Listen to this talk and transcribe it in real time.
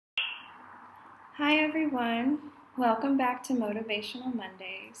Hi everyone, welcome back to Motivational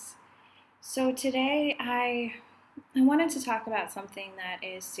Mondays. So today I wanted to talk about something that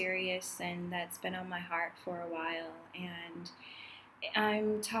is serious and that's been on my heart for a while, and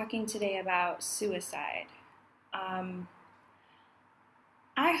I'm talking today about suicide. Um,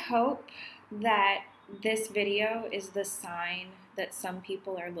 I hope that this video is the sign that some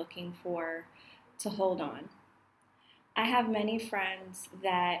people are looking for to hold on. I have many friends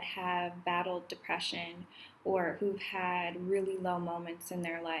that have battled depression or who've had really low moments in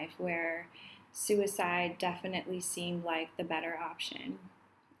their life where suicide definitely seemed like the better option.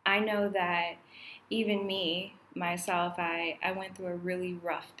 I know that even me, myself, I went through a really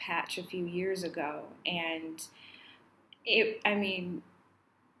rough patch a few years ago, and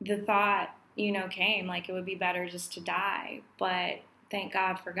the thought, came like it would be better just to die, but thank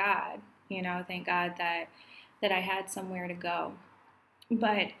God for God, thank God that I had somewhere to go.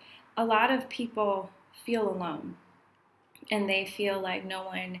 But a lot of people feel alone, and they feel like no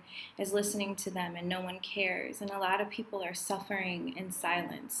one is listening to them and no one cares. And a lot of people are suffering in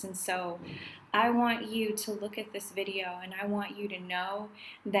silence. And so I want you to look at this video and I want you to know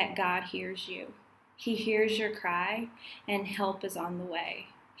that God hears you. He hears your cry and help is on the way.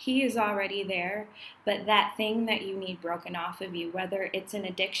 He is already there, but that thing that you need broken off of you, whether it's an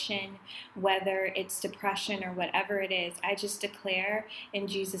addiction, whether it's depression, or whatever it is, I just declare in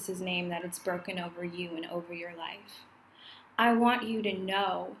Jesus' name that it's broken over you and over your life. I want you to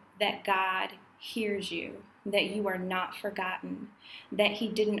know that God hears you, that you are not forgotten, that He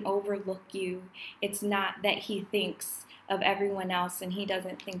didn't overlook you. It's not that He thinks of everyone else and He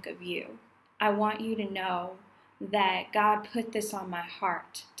doesn't think of you. I want you to know that God put this on my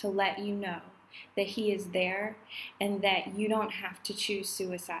heart to let you know that He is there and that you don't have to choose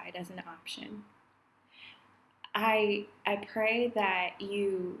suicide as an option. I pray that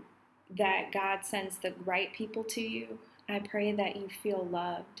God sends the right people to you. I pray that you feel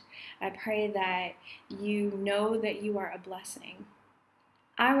loved. I pray that you know that you are a blessing.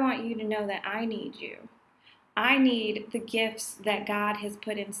 I want you to know that I need you. I need the gifts that God has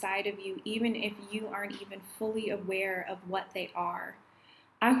put inside of you, even if you aren't even fully aware of what they are.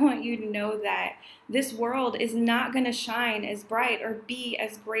 I want you to know that this world is not going to shine as bright or be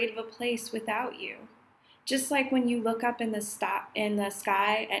as great of a place without you. Just like when you look up in the sky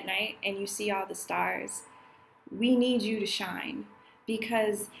at night and you see all the stars, we need you to shine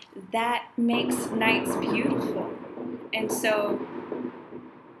because that makes nights beautiful. And so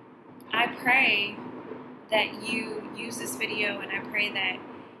I pray that you use this video, and I pray that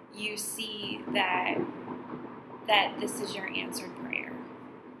you see that this is your answered prayer.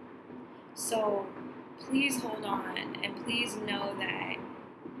 So please hold on, and please know that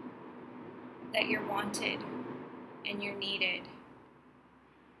you're wanted and you're needed.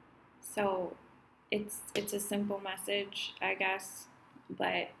 So it's a simple message, I guess,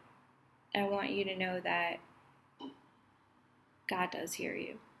 but I want you to know that God does hear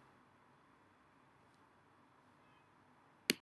you.